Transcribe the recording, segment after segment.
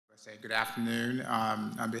Say good afternoon.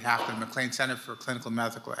 On behalf of the MacLean Center for Clinical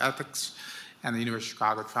Medical Ethics and the University of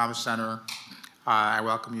Chicago Trauma Center, I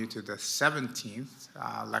welcome you to the 17th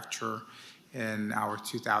lecture in our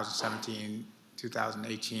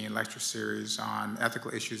 2017-2018 lecture series on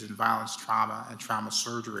ethical issues in violence, trauma, and trauma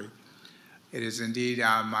surgery. It is indeed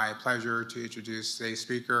my pleasure to introduce today's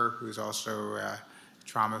speaker, who is also a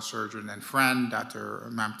trauma surgeon and friend, Dr.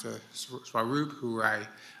 Mamta Swaroop, who I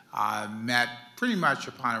met pretty much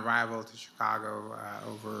upon arrival to Chicago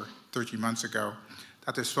over 13 months ago.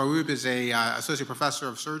 Dr. Swaroop is an associate professor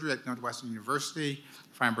of surgery at Northwestern University,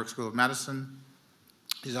 Feinberg School of Medicine.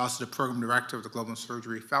 He's also the program director of the Global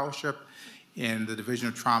Surgery Fellowship in the Division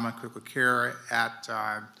of Trauma and Critical Care at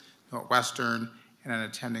Northwestern, and an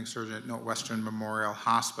attending surgeon at Northwestern Memorial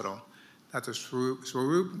Hospital. Dr.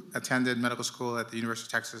 Swaroop attended medical school at the University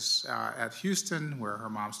of Texas at Houston, where her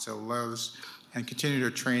mom still lives, and continued her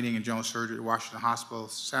training in general surgery at Washington Hospital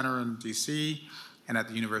Center in DC and at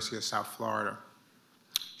the University of South Florida.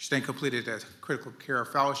 She then completed a critical care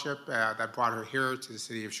fellowship that brought her here to the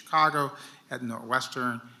city of Chicago at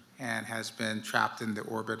Northwestern, and has been trapped in the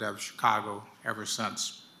orbit of Chicago ever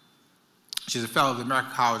since. She's a fellow of the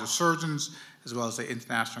American College of Surgeons, as well as the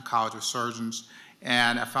International College of Surgeons,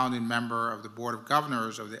 and a founding member of the Board of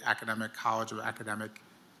Governors of the Academic College of Academic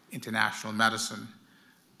International Medicine.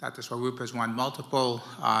 Dr. Swaroop has won multiple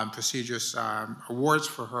prestigious awards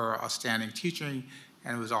for her outstanding teaching,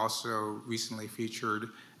 and was also recently featured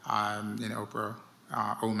in Oprah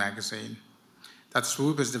O magazine. Dr.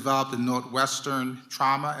 Swaroop has developed the Northwestern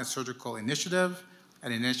Trauma and Surgical Initiative,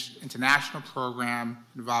 an international program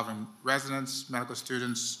involving residents, medical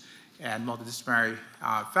students, and multidisciplinary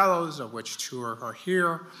fellows, of which two are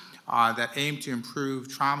here, that aim to improve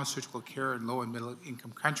trauma surgical care in low and middle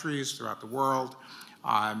income countries throughout the world,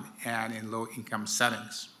 and in low-income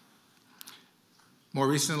settings. More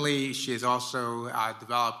recently, she has also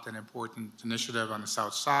developed an important initiative on the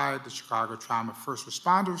South Side, the Chicago Trauma First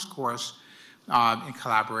Responders course, in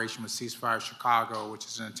collaboration with Ceasefire Chicago, which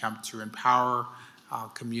is an attempt to empower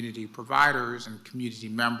community providers and community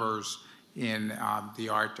members in the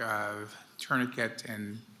art of tourniquet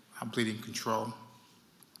and bleeding control.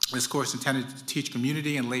 This course intended to teach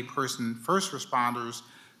community and layperson first responders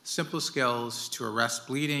simple skills to arrest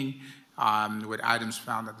bleeding with items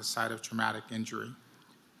found at the site of traumatic injury.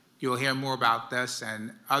 You will hear more about this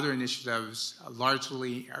and other initiatives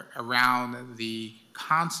largely around the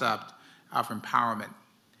concept of empowerment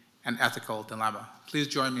and ethical dilemma. Please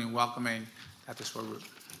join me in welcoming Dr. Swaroop.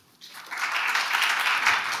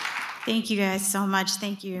 Thank you guys so much.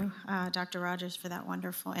 Thank you, Dr. Rogers, for that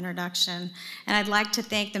wonderful introduction. And I'd like to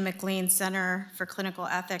thank the MacLean Center for Clinical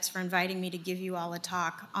Ethics for inviting me to give you all a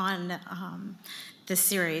talk on this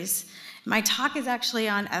series. My talk is actually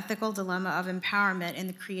on ethical dilemma of empowerment in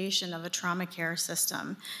the creation of a trauma care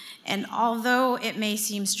system. And although it may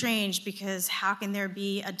seem strange, because how can there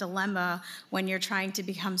be a dilemma when you're trying to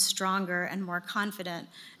become stronger and more confident,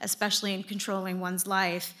 especially in controlling one's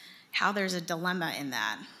life, how there's a dilemma in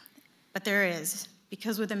that. But there is,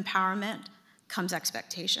 because with empowerment comes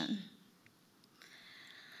expectation.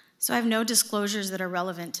 So I have no disclosures that are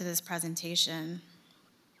relevant to this presentation.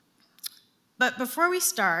 But before we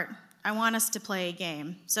start, I want us to play a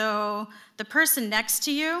game. So the person next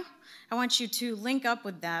to you, I want you to link up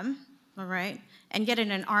with them, all right, and get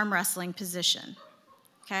in an arm wrestling position,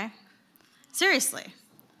 okay? Seriously,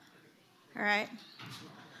 all right?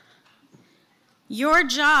 Your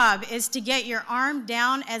job is to get your arm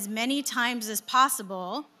down as many times as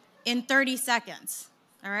possible in 30 seconds,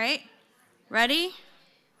 all right? Ready?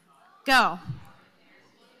 Go.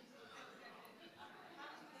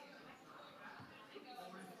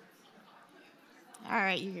 All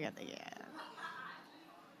right, you got the, yeah.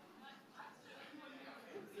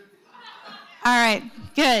 All right,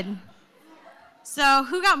 good. So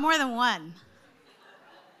who got more than one?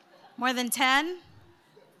 More than 10?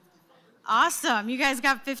 Awesome, you guys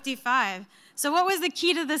got 55. So what was the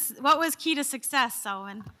key to this? What was key to success,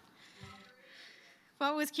 Selwyn?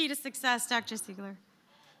 What was key to success, Dr. Siegler?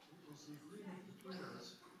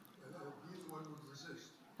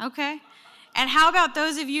 Okay. And how about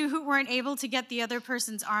those of you who weren't able to get the other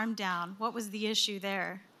person's arm down? What was the issue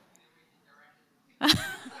there? All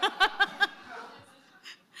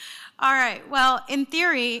right, well, in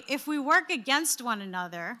theory, if we work against one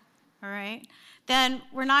another, all right, then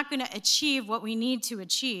we're not going to achieve what we need to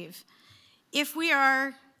achieve. If we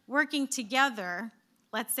are working together,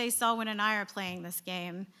 let's say Selwyn and I are playing this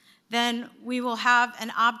game, then we will have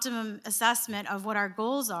an optimum assessment of what our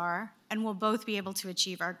goals are, and we'll both be able to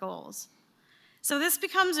achieve our goals. So this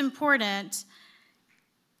becomes important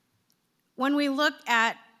when we look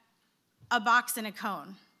at a box and a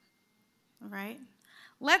cone, all right?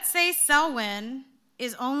 Let's say Selwyn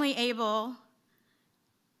is only able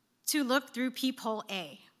to look through peephole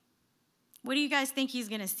A. What do you guys think he's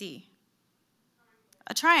gonna see?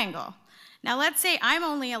 A triangle. Now let's say I'm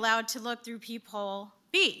only allowed to look through peephole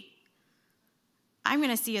B. I'm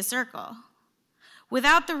gonna see a circle.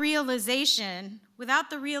 Without the realization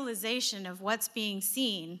of what's being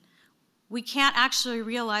seen, we can't actually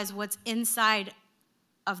realize what's inside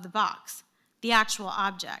of the box, the actual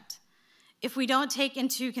object. If we don't take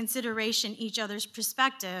into consideration each other's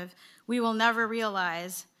perspective, we will never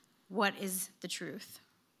realize what is the truth.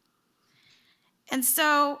 And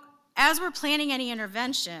so, as we're planning any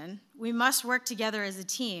intervention, we must work together as a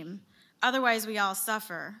team, otherwise we all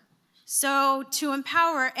suffer. So, to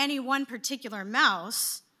empower any one particular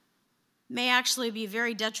mouse may actually be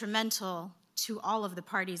very detrimental to all of the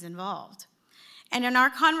parties involved. And in our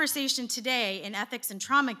conversation today in ethics and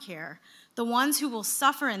trauma care, the ones who will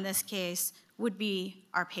suffer in this case would be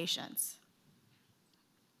our patients.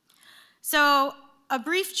 So, a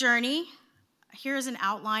brief journey. Here's an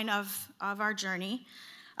outline of our journey.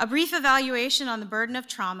 A brief evaluation on the burden of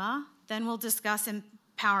trauma, then we'll discuss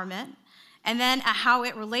empowerment, and then how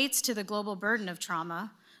it relates to the global burden of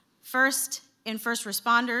trauma, first in first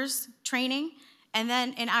responders training, and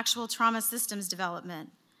then in actual trauma systems development,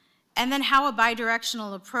 and then how a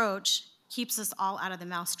bidirectional approach keeps us all out of the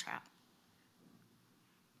mousetrap.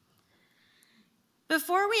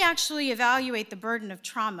 Before we actually evaluate the burden of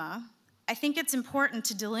trauma, I think it's important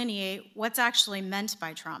to delineate what's actually meant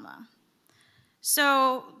by trauma.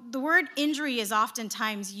 So the word injury is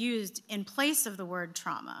oftentimes used in place of the word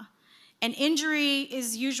trauma. An injury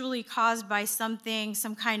is usually caused by something,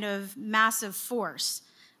 some kind of massive force,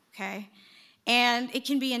 okay? And it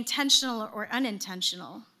can be intentional or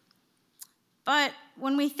unintentional. But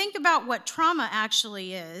when we think about what trauma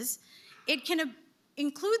actually is, it can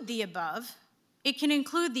include the above. It can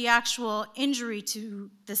include the actual injury to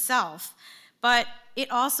the self, but it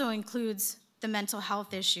also includes the mental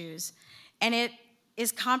health issues. And it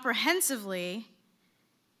is comprehensively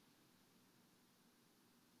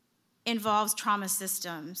involves trauma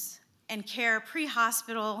systems and care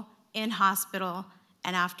pre-hospital, in hospital,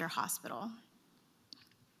 and after hospital.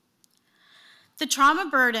 The trauma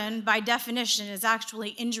burden, by definition, is actually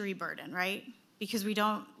injury burden, right? Because we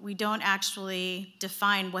don't actually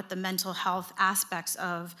define what the mental health aspects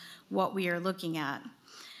of what we are looking at.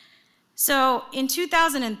 So in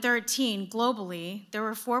 2013, globally, there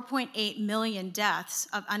were 4.8 million deaths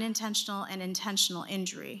of unintentional and intentional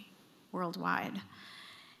injury worldwide,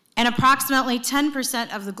 and approximately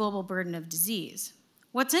 10% of the global burden of disease.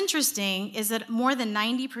 What's interesting is that more than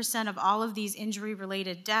 90% of all of these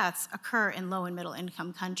injury-related deaths occur in low and middle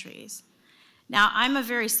income countries. Now, I'm a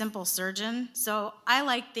very simple surgeon, so I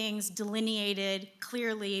like things delineated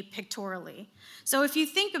clearly, pictorially. So if you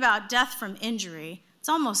think about death from injury, it's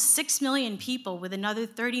almost 6 million people with another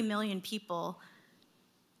 30 million people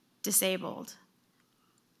disabled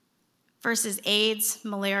versus AIDS,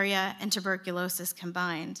 malaria, and tuberculosis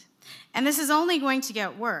combined. And this is only going to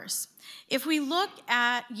get worse. If we look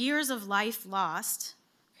at years of life lost,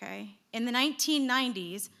 okay, in the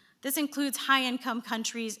 1990s, this includes high-income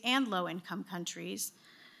countries and low-income countries,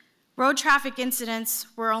 road traffic incidents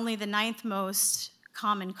were only the 9th most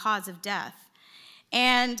common cause of death.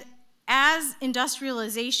 And as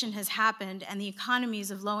industrialization has happened and the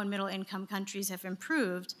economies of low and middle income countries have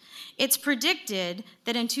improved, it's predicted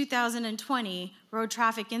that in 2020, road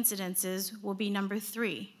traffic incidences will be number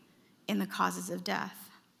 3 in the causes of death.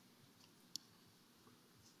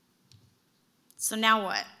 So now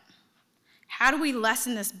what? How do we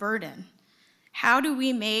lessen this burden? How do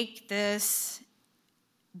we make this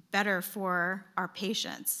better for our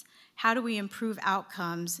patients? How do we improve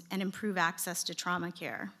outcomes and improve access to trauma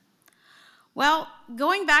care? Well,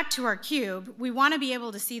 going back to our cube, we want to be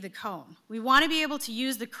able to see the cone. We want to be able to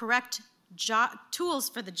use the correct tools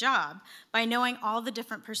for the job by knowing all the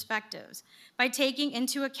different perspectives, by taking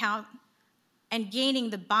into account and gaining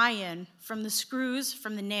the buy-in from the screws,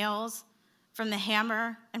 from the nails, from the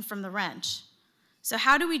hammer, and from the wrench. So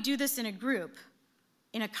how do we do this in a group,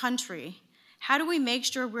 in a country? How do we make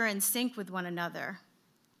sure we're in sync with one another?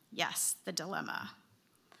 Yes, the dilemma.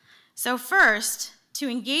 So first, to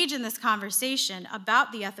engage in this conversation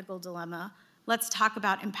about the ethical dilemma, let's talk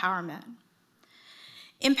about empowerment.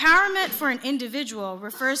 Empowerment for an individual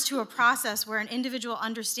refers to a process where an individual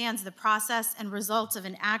understands the process and results of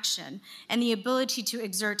an action and the ability to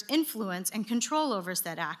exert influence and control over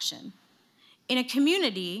said action. In a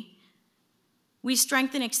community, we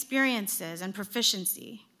strengthen experiences and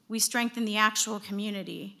proficiency. We strengthen the actual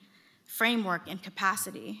community, framework, and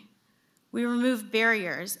capacity. We remove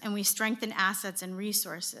barriers, and we strengthen assets and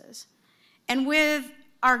resources. And with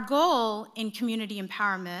our goal in community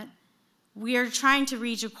empowerment, we are trying to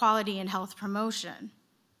reach equality in health promotion.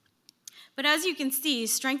 But as you can see,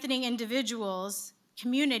 strengthening individuals,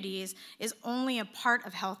 communities, is only a part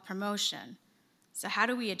of health promotion. So how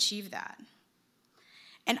do we achieve that?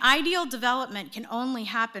 An ideal development can only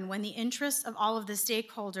happen when the interests of all of the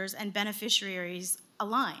stakeholders and beneficiaries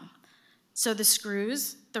align. So the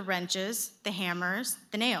screws, the wrenches, the hammers,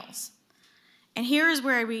 the nails. And here is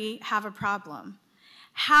where we have a problem.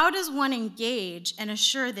 How does one engage and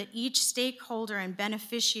assure that each stakeholder and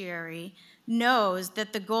beneficiary knows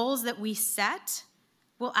that the goals that we set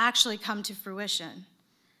will actually come to fruition?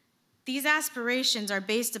 These aspirations are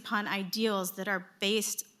based upon ideals that are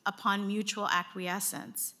based upon mutual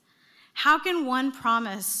acquiescence. How can one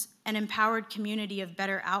promise an empowered community of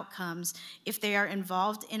better outcomes if they are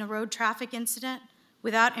involved in a road traffic incident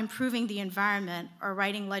without improving the environment or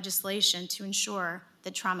writing legislation to ensure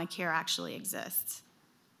that trauma care actually exists?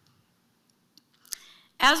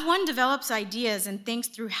 As one develops ideas and thinks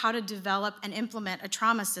through how to develop and implement a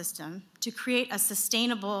trauma system to create a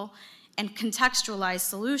sustainable and contextualized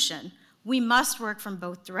solution, we must work from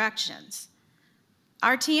both directions.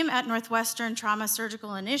 Our team at Northwestern Trauma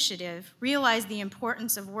Surgical Initiative realized the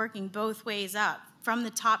importance of working both ways up, from the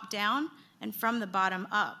top down and from the bottom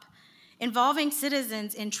up. Involving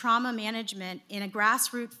citizens in trauma management in a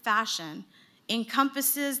grassroots fashion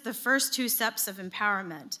encompasses the first two steps of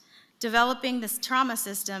empowerment. Developing this trauma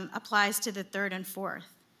system applies to the third and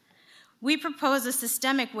fourth. We propose a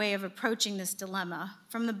systemic way of approaching this dilemma,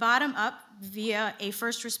 from the bottom up via a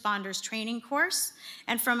first responders training course,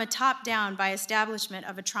 and from a top down by establishment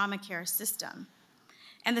of a trauma care system.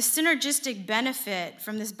 And the synergistic benefit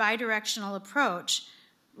from this bidirectional approach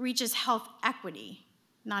reaches health equity,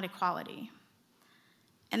 not equality.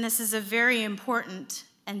 And this is a very important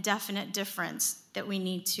and definite difference that we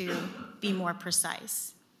need to be more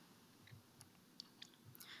precise.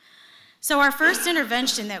 So our first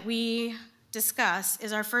intervention that we discuss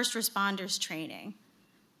is our first responders training.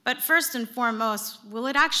 But first and foremost, will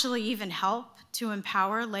it actually even help to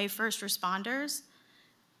empower lay first responders?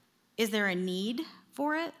 Is there a need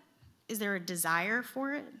for it? Is there a desire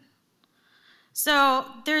for it? So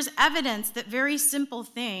there's evidence that very simple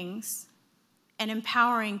things and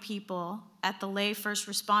empowering people at the lay first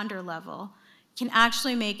responder level can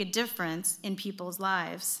actually make a difference in people's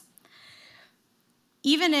lives.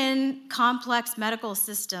 Even in complex medical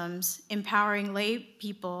systems, empowering lay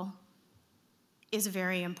people is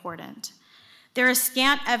very important. There is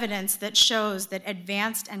scant evidence that shows that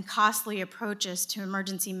advanced and costly approaches to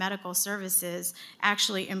emergency medical services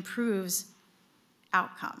actually improves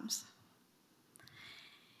outcomes.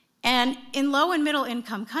 And in low and middle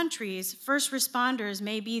income countries, first responders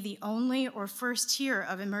may be the only or first tier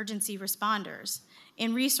of emergency responders.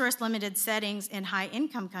 In resource limited settings in high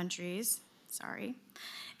income countries,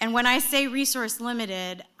 and when I say resource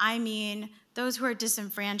limited, I mean those who are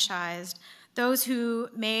disenfranchised, those who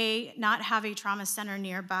may not have a trauma center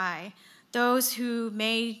nearby, those who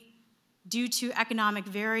may, due to economic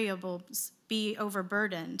variables, be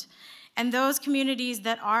overburdened, and those communities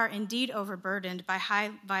that are indeed overburdened by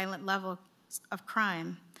high violent levels of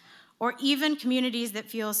crime, or even communities that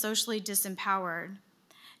feel socially disempowered.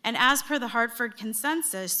 And as per the Hartford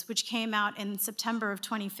Consensus, which came out in September of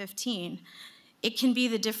 2015, it can be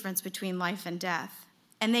the difference between life and death.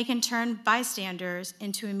 And they can turn bystanders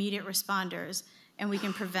into immediate responders, and we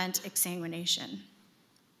can prevent exsanguination.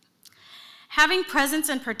 Having presence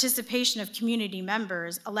and participation of community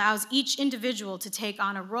members allows each individual to take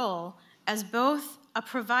on a role as both a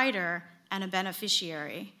provider and a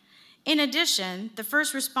beneficiary. In addition, the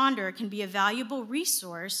first responder can be a valuable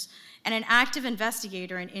resource and an active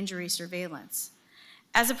investigator in injury surveillance.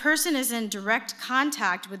 As a person is in direct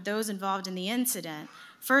contact with those involved in the incident,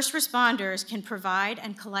 first responders can provide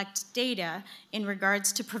and collect data in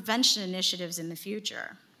regards to prevention initiatives in the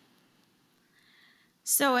future.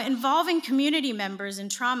 So involving community members in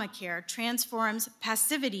trauma care transforms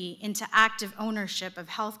passivity into active ownership of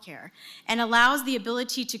healthcare and allows the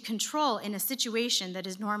ability to control in a situation that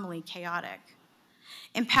is normally chaotic.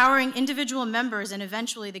 Empowering individual members and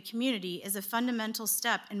eventually the community is a fundamental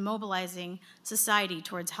step in mobilizing society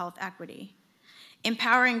towards health equity.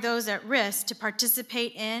 Empowering those at risk to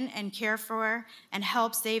participate in and care for and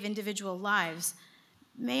help save individual lives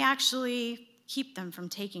may actually keep them from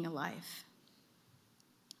taking a life.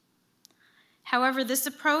 However, this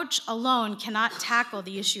approach alone cannot tackle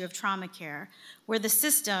the issue of trauma care, where the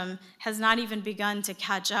system has not even begun to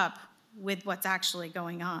catch up with what's actually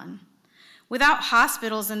going on. Without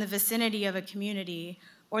hospitals in the vicinity of a community,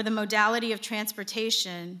 or the modality of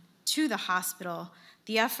transportation to the hospital,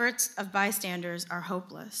 the efforts of bystanders are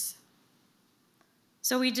hopeless.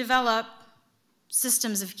 So we develop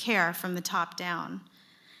systems of care from the top down.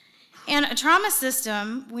 And a trauma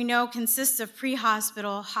system, we know, consists of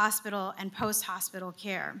pre-hospital, hospital, and post-hospital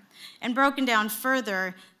care. And broken down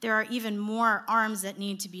further, there are even more arms that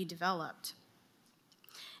need to be developed.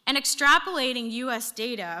 And extrapolating US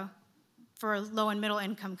data for low and middle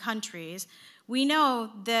income countries, we know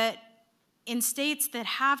that in states that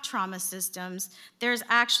have trauma systems, there's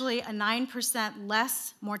actually a 9%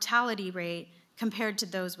 less mortality rate compared to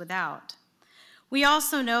those without. We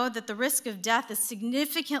also know that the risk of death is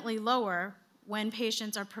significantly lower when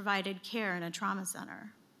patients are provided care in a trauma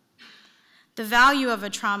center. The value of a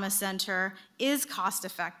trauma center is cost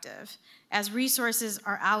effective, as resources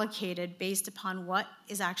are allocated based upon what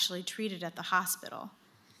is actually treated at the hospital.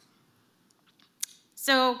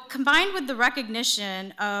 So, combined with the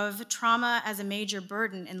recognition of trauma as a major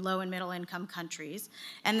burden in low and middle income countries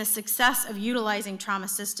and the success of utilizing trauma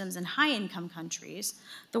systems in high income countries,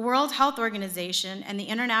 the World Health Organization and the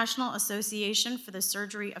International Association for the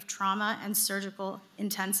Surgery of Trauma and Surgical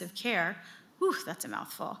Intensive Care, whew, that's a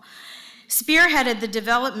mouthful, spearheaded the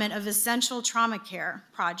development of Essential Trauma Care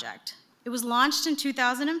Project. It was launched in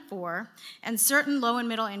 2004, and certain low and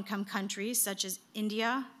middle income countries such as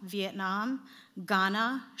India, Vietnam,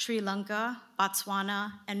 Ghana, Sri Lanka,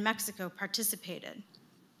 Botswana, and Mexico participated.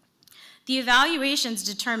 The evaluations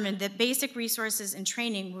determined that basic resources and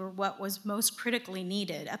training were what was most critically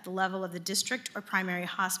needed at the level of the district or primary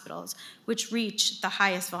hospitals, which reach the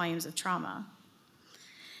highest volumes of trauma.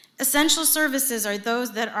 Essential services are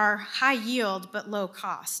those that are high yield but low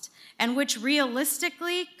cost, and which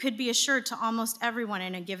realistically could be assured to almost everyone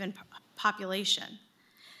in a given population.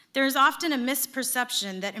 There is often a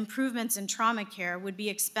misperception that improvements in trauma care would be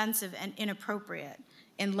expensive and inappropriate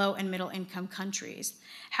in low and middle income countries.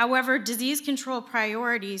 However, Disease Control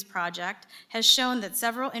Priorities Project has shown that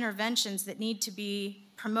several interventions that need to be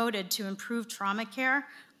promoted to improve trauma care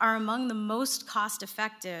are among the most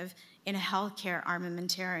cost-effective in a healthcare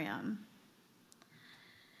armamentarium.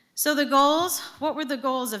 So the goals, what were the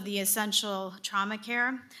goals of the essential trauma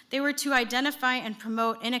care? They were to identify and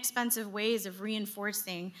promote inexpensive ways of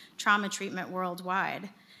reinforcing trauma treatment worldwide.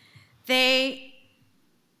 They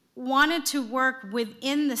wanted to work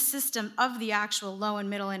within the system of the actual low and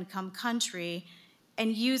middle income country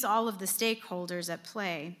and use all of the stakeholders at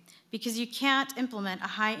play, because you can't implement a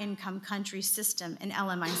high income country system in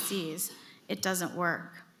LMICs. It doesn't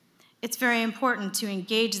work. It's very important to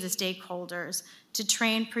engage the stakeholders, to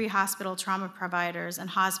train pre-hospital trauma providers and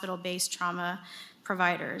hospital-based trauma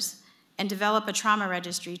providers, and develop a trauma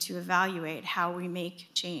registry to evaluate how we make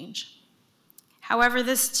change. However,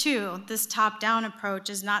 this top-down approach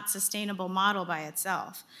is not a sustainable model by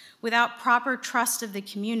itself. Without proper trust of the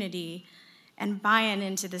community and buy-in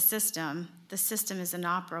into the system is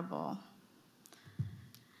inoperable.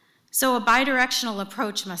 So a bidirectional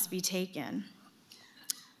approach must be taken.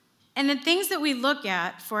 And the things that we look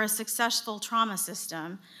at for a successful trauma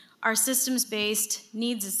system are systems-based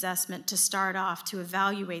needs assessment to start off, to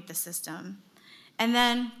evaluate the system, and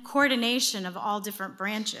then coordination of all different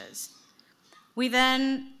branches. We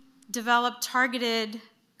then develop targeted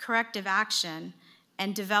corrective action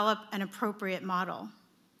and develop an appropriate model.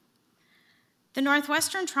 The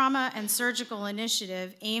Northwestern Trauma and Surgical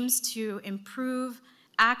Initiative aims to improve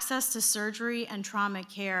access to surgery and trauma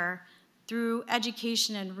care through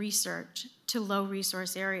education and research to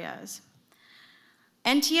low-resource areas.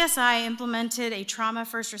 NTSI implemented a trauma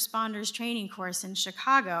first responders training course in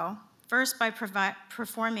Chicago, first by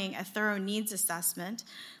performing a thorough needs assessment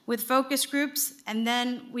with focus groups, and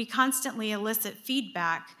then we constantly elicit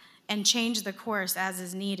feedback and change the course as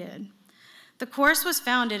is needed. The course was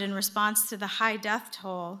founded in response to the high death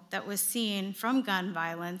toll that was seen from gun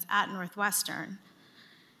violence at Northwestern,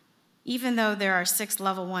 even though there are 6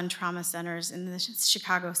 level 1 trauma centers in the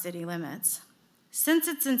Chicago city limits. Since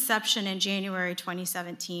its inception in January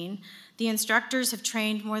 2017, the instructors have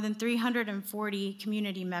trained more than 340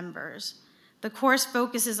 community members. The course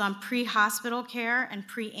focuses on pre-hospital care and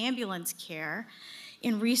pre-ambulance care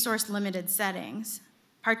in resource-limited settings.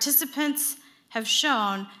 Participants have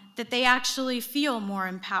shown that they actually feel more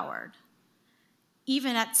empowered,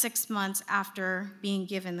 even at 6 months after being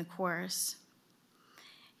given the course.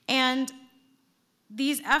 And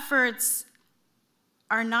these efforts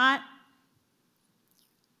are not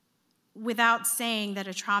without saying that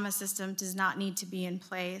a trauma system does not need to be in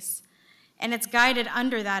place. And it's guided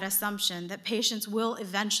under that assumption that patients will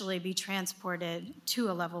eventually be transported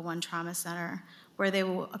to a level 1 trauma center where they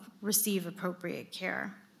will receive appropriate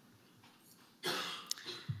care.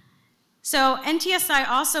 So NTSI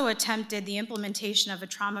also attempted the implementation of a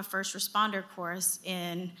trauma first responder course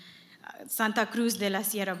in Santa Cruz de la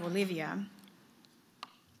Sierra, Bolivia,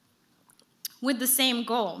 with the same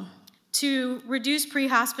goal, to reduce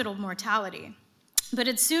pre-hospital mortality. But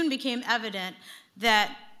it soon became evident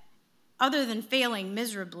that other than failing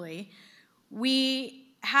miserably, we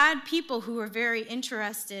had people who were very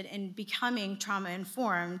interested in becoming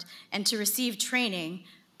trauma-informed and to receive training,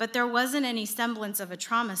 but there wasn't any semblance of a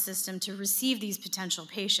trauma system to receive these potential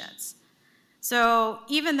patients. So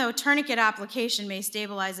even though tourniquet application may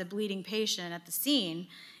stabilize a bleeding patient at the scene,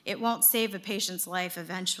 it won't save a patient's life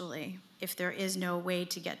eventually if there is no way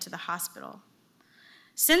to get to the hospital.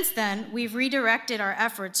 Since then, we've redirected our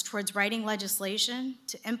efforts towards writing legislation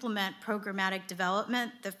to implement programmatic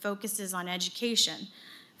development that focuses on education.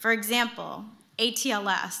 For example,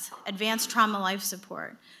 ATLS, Advanced Trauma Life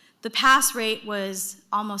Support. The pass rate was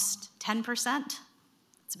almost 10%.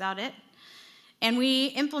 That's about it. And we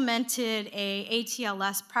implemented a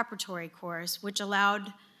ATLS preparatory course, which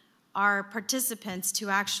allowed our participants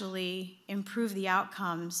to actually improve the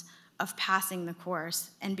outcomes of passing the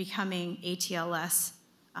course and becoming ATLS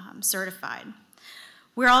certified.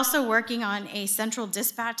 We're also working on a central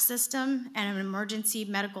dispatch system and an emergency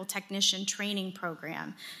medical technician training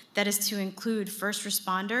program that is to include first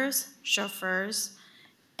responders, chauffeurs,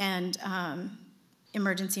 and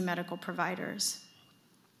emergency medical providers.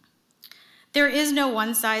 There is no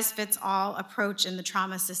one-size-fits-all approach in the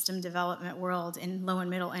trauma system development world in low and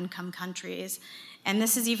middle income countries, and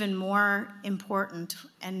this is even more important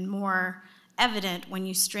and more evident when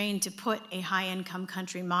you strain to put a high-income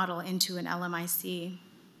country model into an LMIC.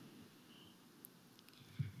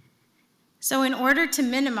 So in order to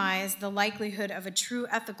minimize the likelihood of a true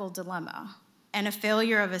ethical dilemma and a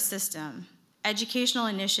failure of a system, educational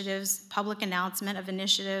initiatives, public announcement of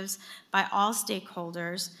initiatives by all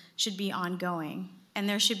stakeholders should be ongoing, and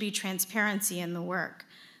there should be transparency in the work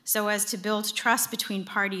so as to build trust between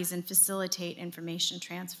parties and facilitate information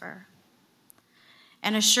transfer,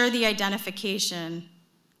 and assure the identification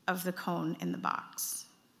of the cone in the box.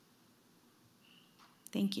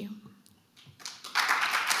 Thank you.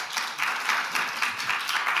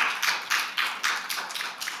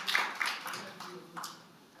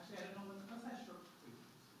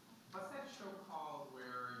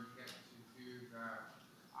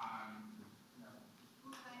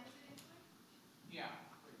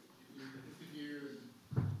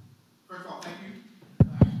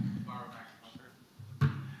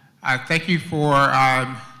 Thank you for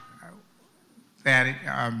that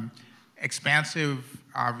expansive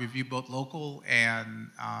review, both local and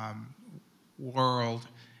world,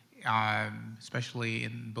 especially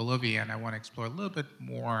in Bolivia. And I want to explore a little bit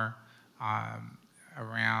more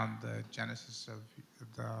around the genesis of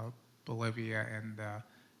the Bolivia and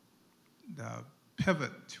the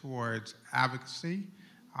pivot towards advocacy,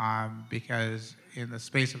 because in the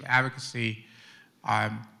space of advocacy,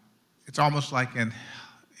 it's almost like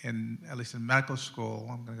at least in medical school,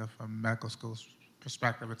 I'm going to go from medical school's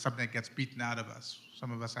perspective, it's something that gets beaten out of us.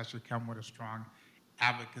 Some of us actually come with a strong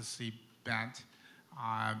advocacy bent,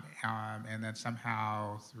 and then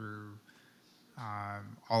somehow through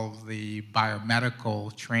all of the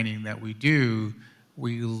biomedical training that we do,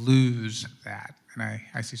 we lose that. And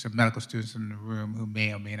I see some medical students in the room who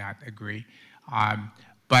may or may not agree.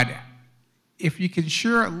 But if you can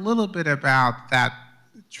share a little bit about that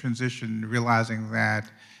transition, realizing that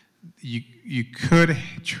you could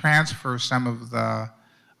transfer some of the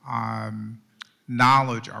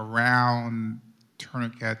knowledge around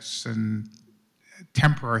tourniquets and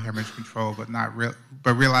temporary hemorrhage control,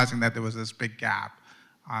 but realizing that there was this big gap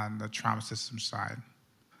on the trauma system side.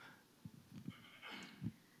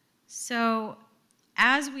 So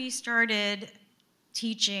as we started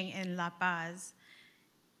teaching in La Paz,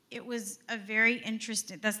 it was a very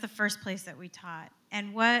interesting, that's the first place that we taught.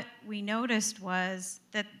 And what we noticed was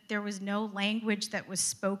that there was no language that was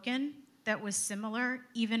spoken that was similar,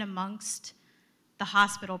 even amongst the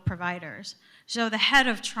hospital providers. So the head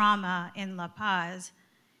of trauma in La Paz,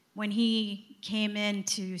 when he came in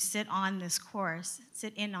to sit in on this course,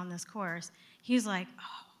 he was like,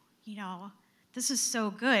 oh, this is so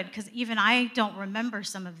good, because even I don't remember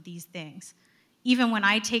some of these things. Even when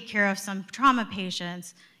I take care of some trauma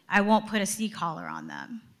patients, I won't put a C-collar on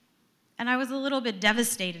them. And I was a little bit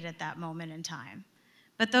devastated at that moment in time.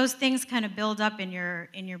 But those things kind of build up in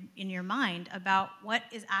your mind about what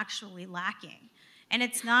is actually lacking. And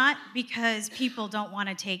it's not because people don't want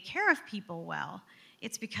to take care of people well.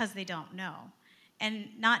 It's because they don't know. And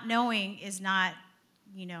not knowing is not,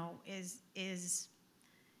 is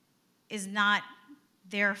not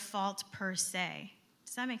their fault per se.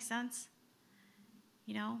 Does that make sense?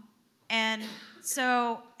 you know? And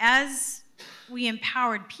so as we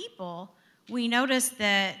empowered people, we noticed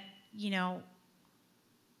that, you know,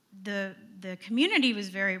 the community was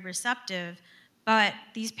very receptive, but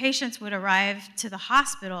these patients would arrive to the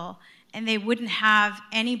hospital and they wouldn't have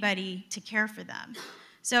anybody to care for them.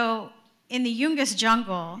 So in the Yungas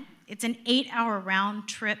jungle, it's an 8-hour round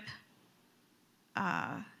trip,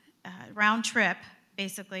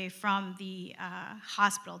 basically, from the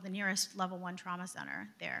hospital, the nearest level 1 trauma center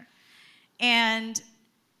there. And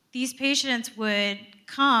these patients would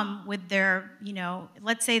come with their, you know,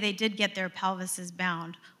 let's say they did get their pelvises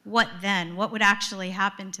bound. What then? What would actually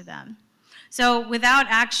happen to them? So without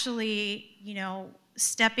actually, you know,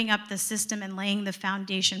 stepping up the system and laying the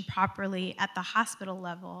foundation properly at the hospital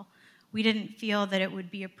level, we didn't feel that it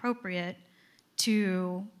would be appropriate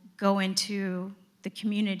to go into the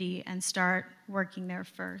community and start working there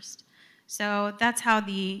first. So that's how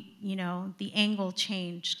the, you know, the angle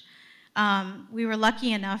changed. We were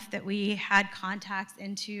lucky enough that we had contacts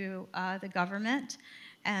into the government,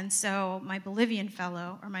 and so my Bolivian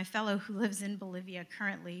fellow, or my fellow who lives in Bolivia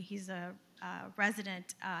currently, he's a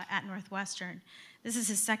resident at Northwestern. This is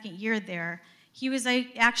his second year there. He was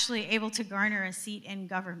actually able to garner a seat in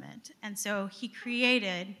government, and so he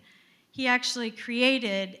actually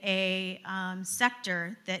created a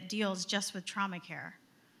sector that deals just with trauma care.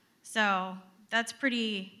 So that's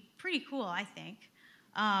pretty cool, I think.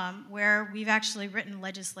 Where we've actually written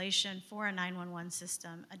legislation for a 911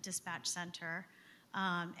 system, a dispatch center,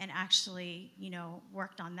 and actually, you know,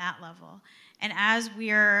 worked on that level. And as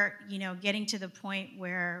we're, you know, getting to the point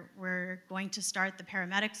where we're going to start the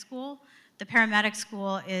paramedic school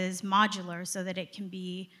is modular so that it can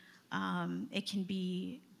be,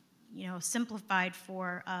 you know, simplified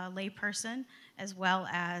for a layperson as well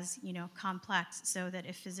as, you know, complex, so that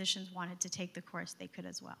if physicians wanted to take the course, they could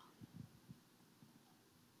as well.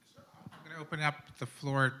 I'm going to open up the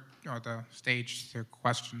floor or the stage to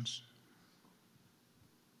questions.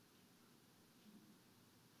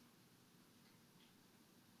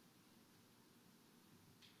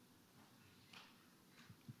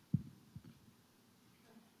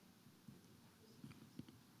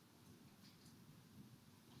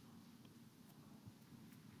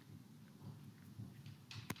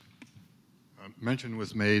 Mention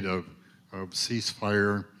was made of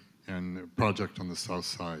ceasefire and a project on the south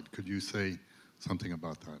side. Could you say something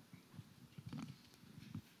about that?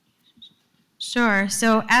 Sure.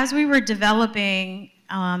 So as we were developing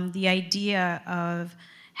the idea of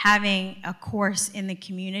having a course in the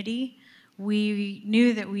community, we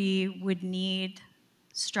knew that we would need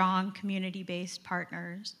strong community-based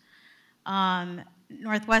partners.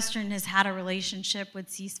 Northwestern has had a relationship with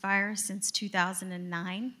Ceasefire since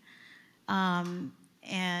 2009.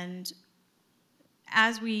 And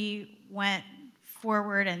as we went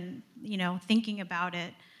forward and, you know, thinking about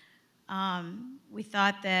it, we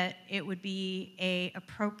thought that it would be a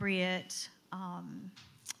appropriate,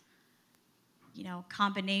 you know,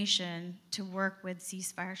 combination to work with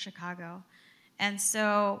Ceasefire Chicago. And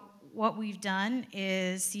so what we've done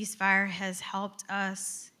is Ceasefire has helped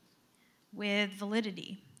us with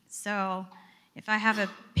validity. So if I have a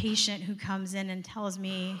patient who comes in and tells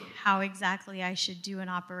me how exactly I should do an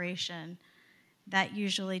operation, that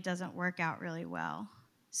usually doesn't work out really well.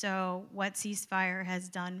 So what Ceasefire has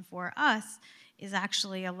done for us is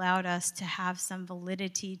actually allowed us to have some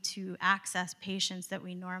validity to access patients that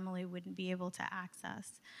we normally wouldn't be able to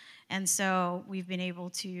access. And so we've been able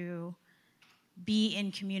to be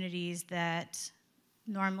in communities that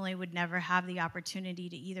normally would never have the opportunity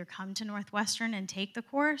to either come to Northwestern and take the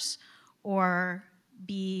course or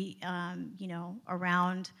be, you know,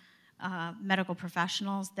 around medical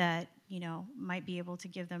professionals that, you know, might be able to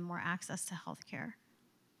give them more access to health care.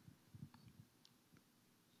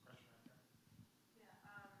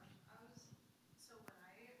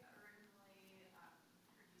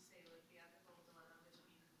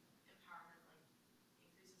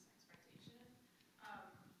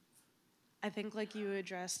 I think like you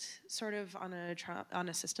addressed sort of on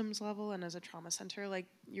a systems level and as a trauma center, like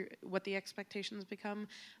what the expectations become.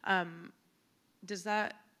 Does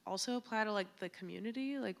that also apply to like the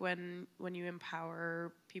community? Like when you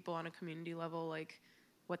empower people on a community level, like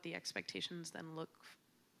what the expectations then look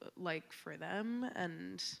like for them?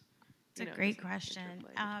 And it's a great question.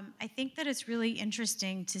 I think that it's really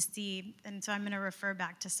interesting to see, and so I'm going to refer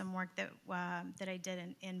back to some work that I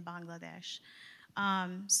did in Bangladesh.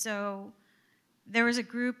 So there is a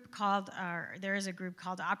group called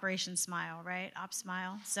Operation Smile, right? Op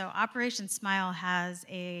Smile. So Operation Smile has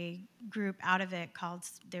a group out of it called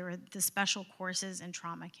the Special Courses in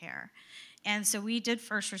Trauma Care. And so we did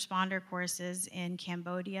first responder courses in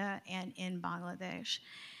Cambodia and in Bangladesh.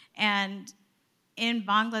 And in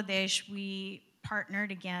Bangladesh, we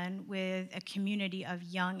partnered again with a community of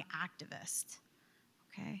young activists,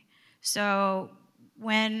 okay? So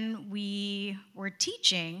when we were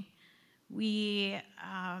teaching, we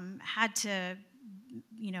had to,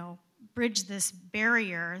 bridge this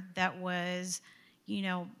barrier that was,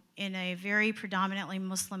 in a very predominantly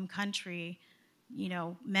Muslim country,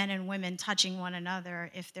 men and women touching one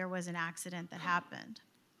another if there was an accident that happened.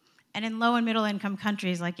 And in low and middle income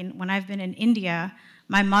countries, when I've been in India,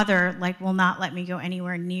 my mother will not let me go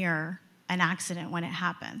anywhere near an accident when it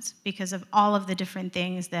happens because of all of the different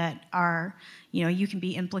things that are, you can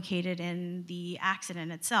be implicated in the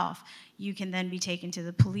accident itself. You can then be taken to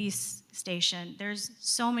the police station. There's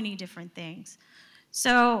so many different things.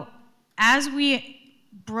 So as we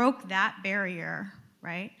broke that barrier,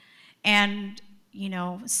 right, and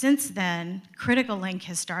since then, Critical Link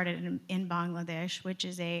has started in Bangladesh, which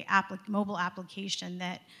is a mobile application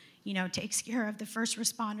that, takes care of the first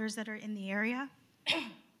responders that are in the area.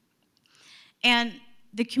 And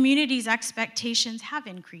the community's expectations have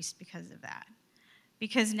increased because of that.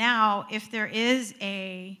 Because now, if there is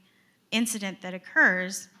a incident that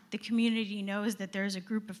occurs, the community knows that there's a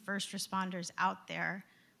group of first responders out there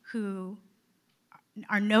who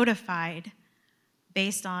are notified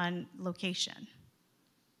based on location.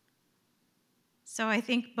 So I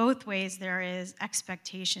think both ways there is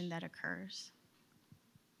expectation that occurs.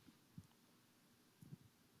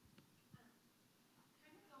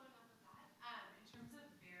 Kind of going off of that, in terms of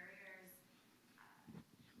barriers,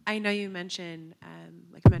 I know you mentioned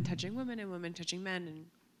men touching women and women touching men and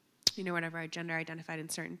whatever our gender identified in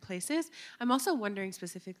certain places. I'm also wondering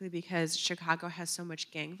specifically because Chicago has so much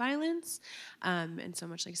gang violence and so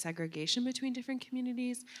much segregation between different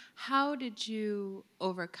communities. How did you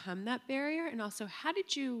overcome that barrier? And also, how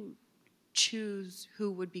did you choose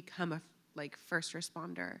who would become a first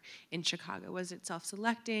responder in Chicago? Was it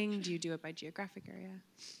self-selecting? Do you do it by geographic area?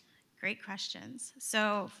 Great questions.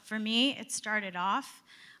 So for me, it started off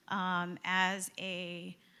as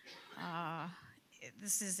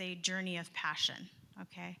this is a journey of passion,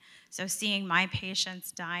 okay? So seeing my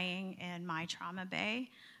patients dying in my trauma bay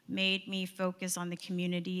made me focus on the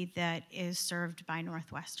community that is served by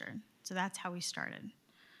Northwestern. So that's how we started,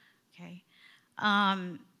 okay?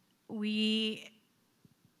 We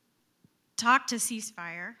talked to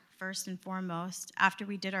Ceasefire first and foremost after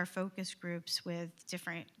we did our focus groups with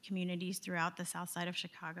different communities throughout the south side of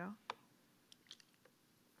Chicago.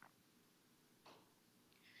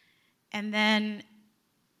 And then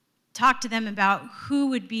talk to them about who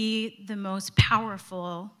would be the most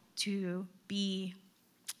powerful to be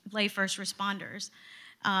lay first responders.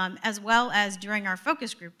 As well as during our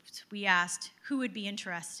focus groups, we asked who would be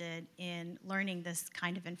interested in learning this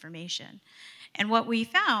kind of information. And what we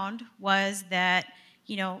found was that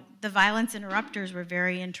the violence interrupters were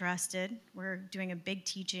very interested. We're doing a big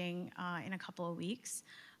teaching in a couple of weeks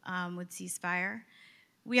with Ceasefire.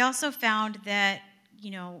 We also found that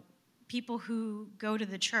people who go to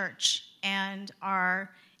the church and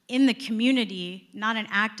are in the community, not an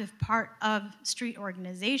active part of street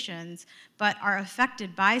organizations, but are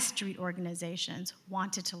affected by street organizations,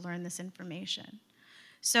 wanted to learn this information.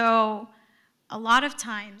 So a lot of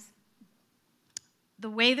times, the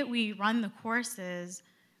way that we run the courses,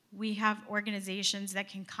 we have organizations that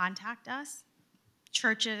can contact us,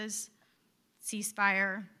 churches,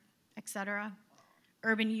 Ceasefire, et cetera,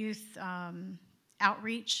 urban youth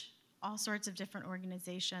outreach, all sorts of different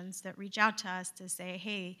organizations that reach out to us to say,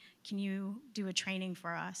 hey, can you do a training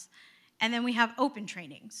for us? And then we have open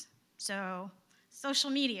trainings. So social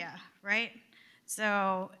media, right?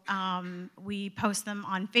 So we post them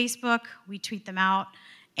on Facebook, we tweet them out,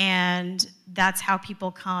 and that's how people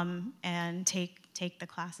come and take the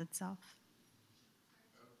class itself.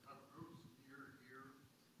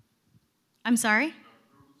 I'm sorry?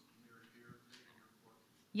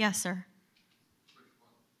 Yes, sir.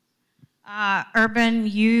 Urban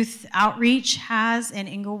Youth Outreach has in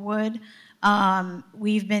Inglewood.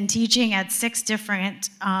 We've been teaching at 6 different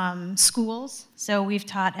schools. So we've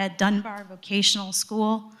taught at Dunbar Vocational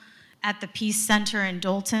School, at the Peace Center in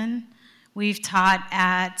Dolton. We've taught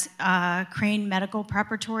at Crane Medical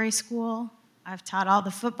Preparatory School. I've taught all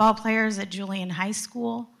the football players at Julian High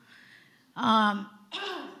School,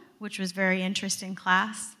 which was a very interesting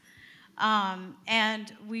class.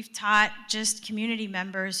 And we've taught just community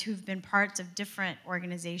members who've been parts of different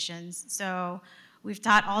organizations. So we've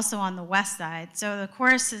taught also on the west side. So the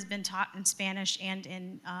course has been taught in Spanish and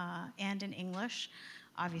in English.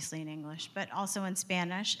 obviously in English, but also in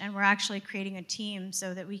Spanish. And we're actually creating a team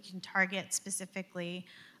so that we can target specifically,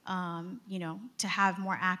 to have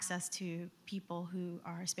more access to people who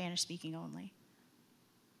are Spanish speaking only.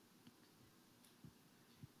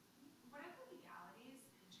 What are the legalities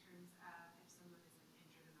in terms of if someone is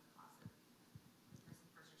injured in the process of the person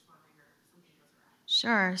first responding or something goes awry?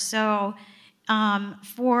 Sure. So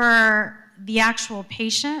for the actual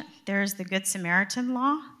patient, there's the Good Samaritan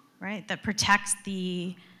law, right, that protects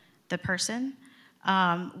the person.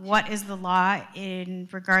 What is the law in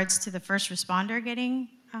regards to the first responder getting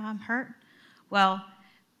hurt? Well,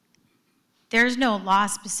 there's no law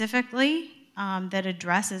specifically that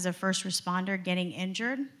addresses a first responder getting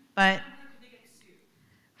injured, but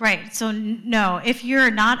right, so no, if you're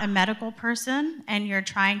not a medical person and you're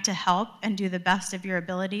trying to help and do the best of your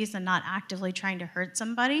abilities and not actively trying to hurt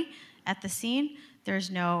somebody at the scene, there's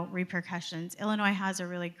no repercussions. Illinois has a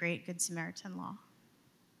really great Good Samaritan law.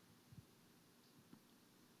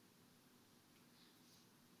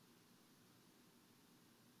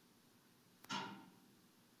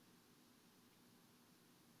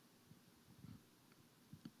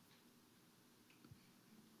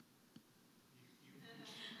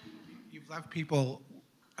 You've left people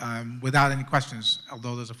without any questions,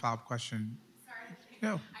 although there's a follow-up question. Sorry.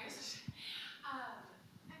 No.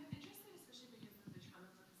 I'm interested, especially because of the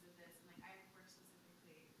trauma focus of this, and I work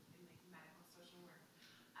specifically in medical social work.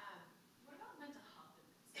 What about mental health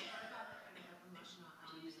in this? What about the kind of emotional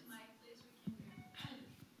elements? Use the mic, please.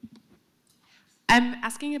 I'm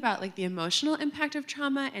asking about the emotional impact of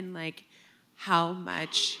trauma and how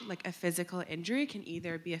much a physical injury can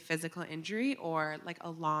either be a physical injury or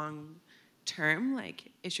a long term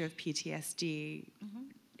issue of PTSD. Mm-hmm.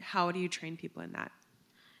 How do you train people in that?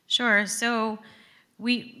 Sure. So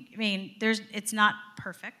it's not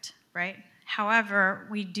perfect, right? However,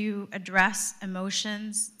 we do address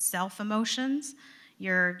emotions, self-emotions.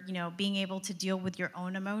 You're, being able to deal with your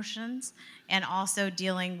own emotions and also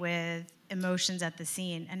dealing with emotions at the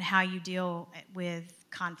scene and how you deal with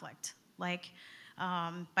conflict,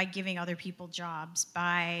 by giving other people jobs,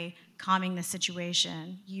 by calming the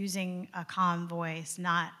situation, using a calm voice,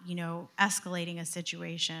 not, escalating a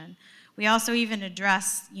situation. We also even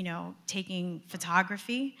address, taking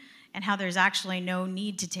photography and how there's actually no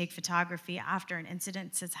need to take photography after an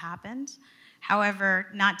incident has happened. However,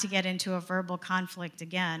 not to get into a verbal conflict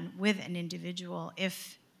again with an individual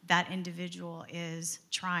if that individual is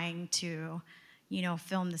trying to,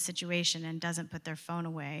 film the situation and doesn't put their phone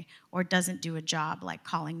away or doesn't do a job like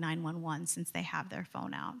calling 911 since they have their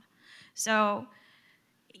phone out. So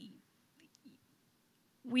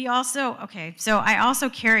I also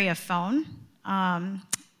carry a phone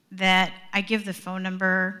that I give the phone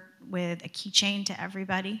number with a keychain to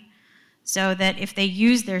everybody so that if they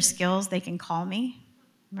use their skills, they can call me,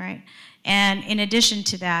 right? And in addition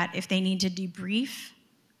to that, if they need to debrief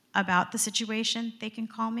about the situation, they can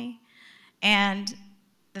call me. And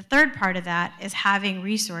the third part of that is having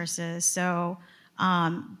resources. So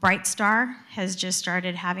Bright Star has just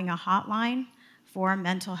started having a hotline for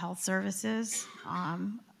mental health services a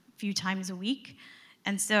few times a week.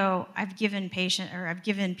 And so I've given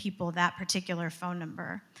people that particular phone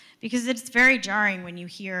number because it's very jarring when you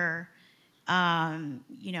hear,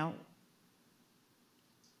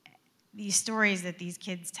 these stories that these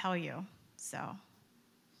kids tell you, so.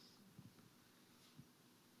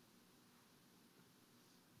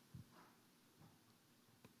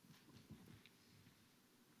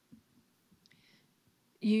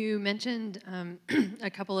 You mentioned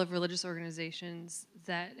a couple of religious organizations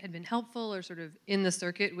that had been helpful or sort of in the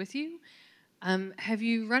circuit with you. Have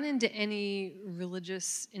you run into any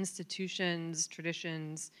religious institutions,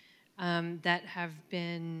 traditions that have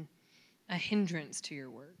been a hindrance to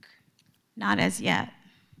your work? Not as yet.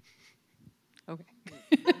 Okay.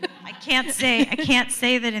 I can't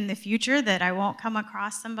say that in the future that I won't come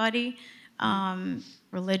across somebody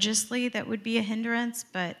religiously that would be a hindrance,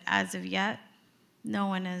 but as of yet, no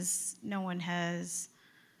one has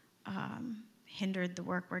hindered the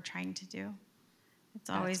work we're trying to do. It's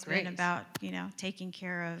always been about, taking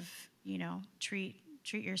care of, treat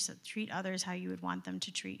others how you would want them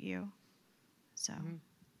to treat you. So. Mm-hmm.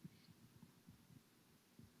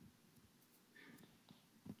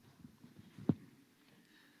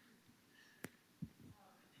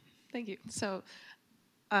 Thank you. So,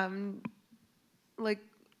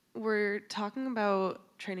 we're talking about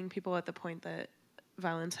training people at the point that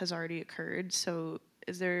violence has already occurred. So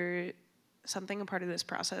is there something a part of this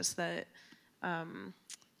process that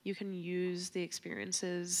you can use the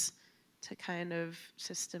experiences to kind of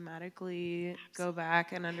systematically go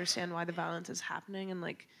back and understand why the violence is happening and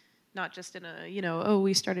not just in a, you know, oh,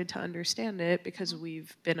 we started to understand it because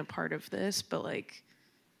we've been a part of this, but like,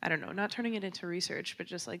 I don't know, not turning it into research, but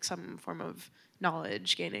just like some form of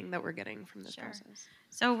knowledge gaining that we're getting from this process.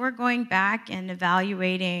 So we're going back and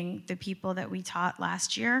evaluating the people that we taught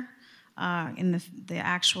last year in the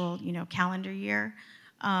actual, you know, calendar year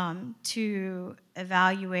to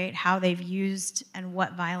evaluate how they've used and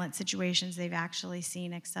what violent situations they've actually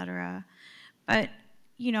seen, et cetera. But,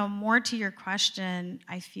 you know, more to your question,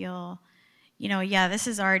 I feel, you know, yeah, this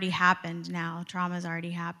has already happened now. Trauma's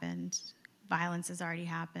already happened. Violence has already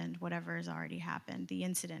happened. Whatever has already happened. The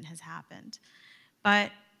incident has happened.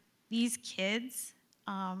 But these kids,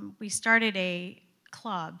 we started a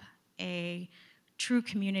club, a True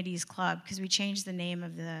Communities Club, because we changed the name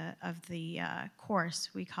of the course.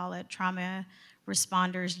 We call it Trauma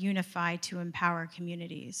Responders Unify to Empower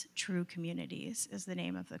Communities. True Communities is the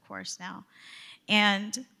name of the course now.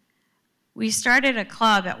 And we started a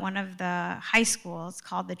club at one of the high schools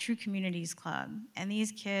called the True Communities Club. And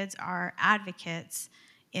these kids are advocates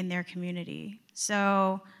in their community.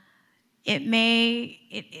 So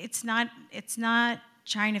it's not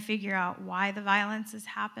trying to figure out why the violence has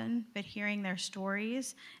happened, but hearing their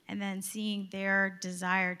stories and then seeing their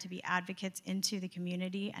desire to be advocates into the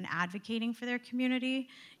community and advocating for their community.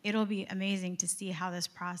 It'll be amazing to see how this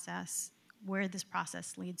process, where this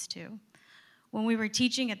process leads to. When we were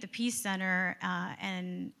teaching at the Peace Center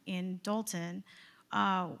and in Dolton,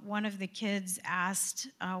 one of the kids asked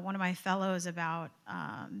one of my fellows about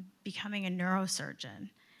becoming a neurosurgeon.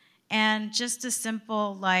 And just a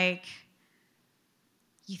simple, like,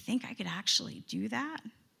 you think I could actually do that?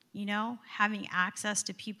 You know, having access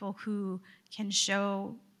to people who can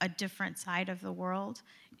show a different side of the world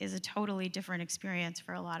is a totally different experience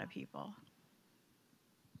for a lot of people.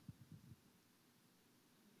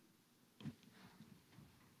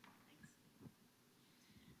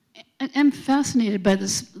 I'm fascinated by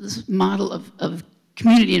this model of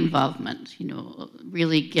community involvement. You know,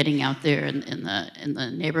 really getting out there in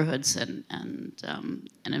the neighborhoods and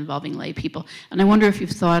involving lay people. And I wonder if you've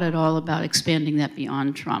thought at all about expanding that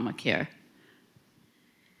beyond trauma care.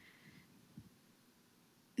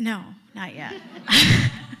 No, not yet.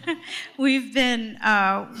 We've been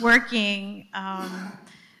working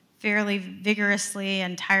fairly vigorously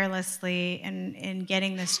and tirelessly in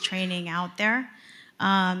getting this training out there.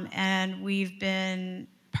 And we've been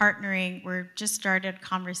partnering, we're just started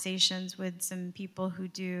conversations with some people who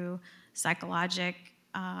do psychologic,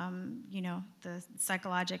 you know, the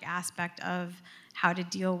psychologic aspect of how to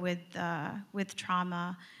deal with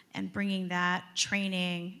trauma and bringing that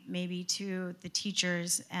training maybe to the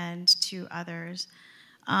teachers and to others.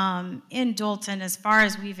 In Dolton, as far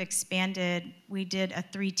as we've expanded, we did a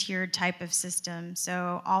 3-tiered type of system.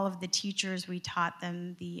 So all of the teachers, we taught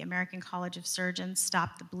them the American College of Surgeons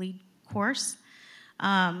Stop the Bleed course.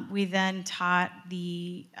 We then taught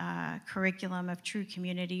the curriculum of True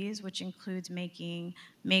Communities, which includes making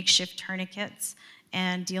makeshift tourniquets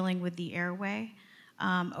and dealing with the airway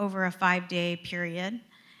over a 5-day period.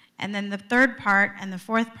 And then the third part and the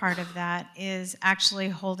fourth part of that is actually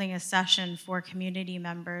holding a session for community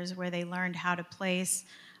members where they learned how to place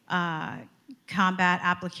combat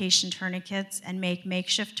application tourniquets and make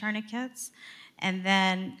makeshift tourniquets, and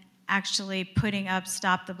then actually putting up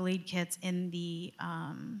Stop the Bleed kits in the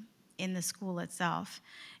school itself.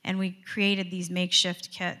 And we created these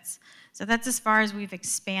makeshift kits. So that's as far as we've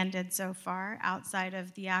expanded so far outside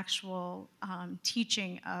of the actual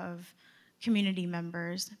teaching of community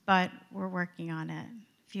members, but we're working on it.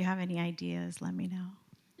 If you have any ideas, let me know.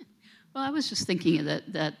 Well, I was just thinking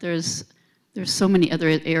that there's so many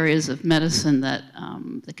other areas of medicine that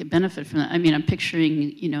could benefit from that. I mean, I'm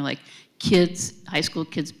picturing, you know, like kids, high school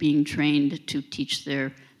kids being trained to teach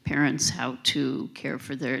their parents how to care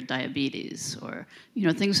for their diabetes, or, you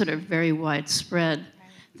know, things that are very widespread.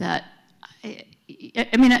 That I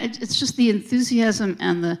mean, it's just the enthusiasm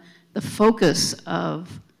and the focus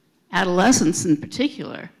of adolescents in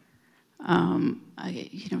particular.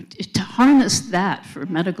 You know, to harness that for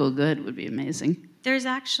medical good would be amazing. There's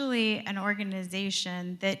actually an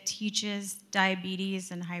organization that teaches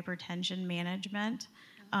diabetes and hypertension management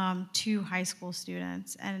to high school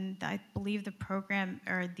students, and I believe the program,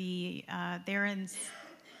 or they're in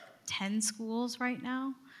 10 schools right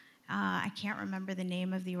now. I can't remember the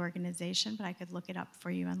name of the organization, but I could look it up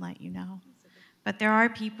for you and let you know. But there are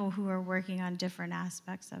people who are working on different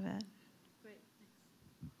aspects of it. Great,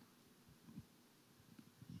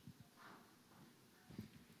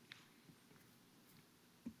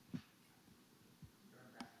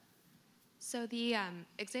 So the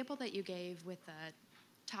example that you gave with the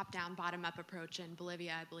top-down, bottom-up approach in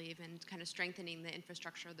Bolivia, I believe, and kind of strengthening the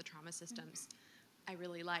infrastructure of the trauma systems. I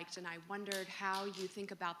really liked, and I wondered how you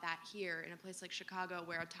think about that here in a place like Chicago,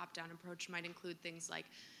 where a top-down approach might include things like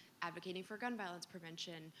advocating for gun violence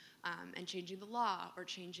prevention and changing the law or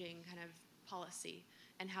changing kind of policy,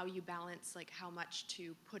 and how you balance like how much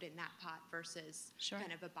to put in that pot versus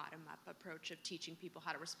kind of a bottom-up approach of teaching people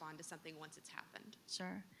how to respond to something once it's happened.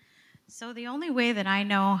 Sure. So the only way that I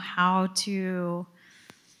know how to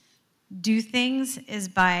do things is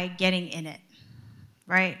by getting in it,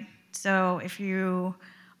 right? So if you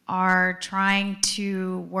are trying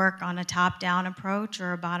to work on a top-down approach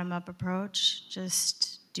or a bottom-up approach,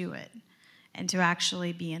 just do it and to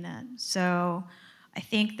actually be in it. So I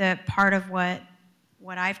think that part of what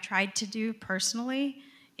I've tried to do personally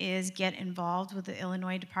is get involved with the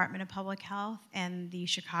Illinois Department of Public Health and the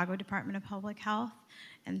Chicago Department of Public Health.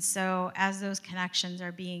 And so as those connections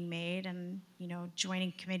are being made and, you know,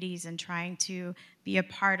 joining committees and trying to be a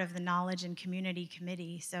part of the knowledge and community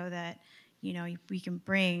committee so that, you know, we can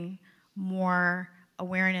bring more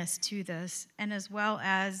awareness to this, and as well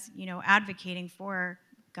as, you know, advocating for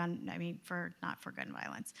not for gun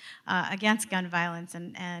violence, against gun violence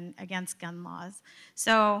and against gun laws.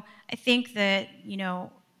 So I think that, you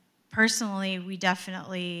know, personally, we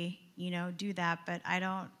definitely, you know, do that, but I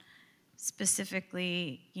don't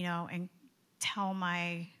specifically, you know, and tell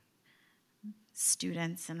my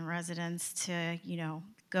students and residents to, you know,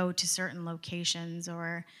 go to certain locations,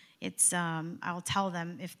 or it's, I'll tell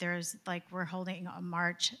them if there's, like, we're holding a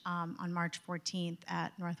march on March 14th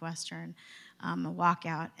at Northwestern, a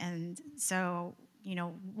walkout, and so, you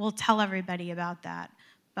know, we'll tell everybody about that,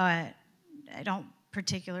 but I don't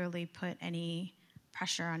particularly put any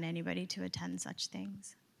pressure on anybody to attend such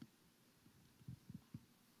things.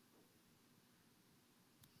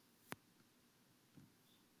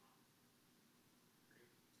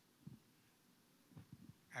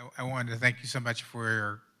 I wanted to thank you so much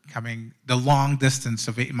for coming the long distance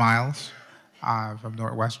of 8 miles from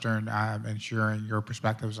Northwestern and sharing your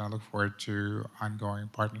perspectives. And I look forward to ongoing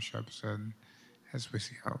partnerships and as we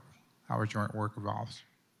see how our joint work evolves.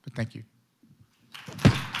 But thank you.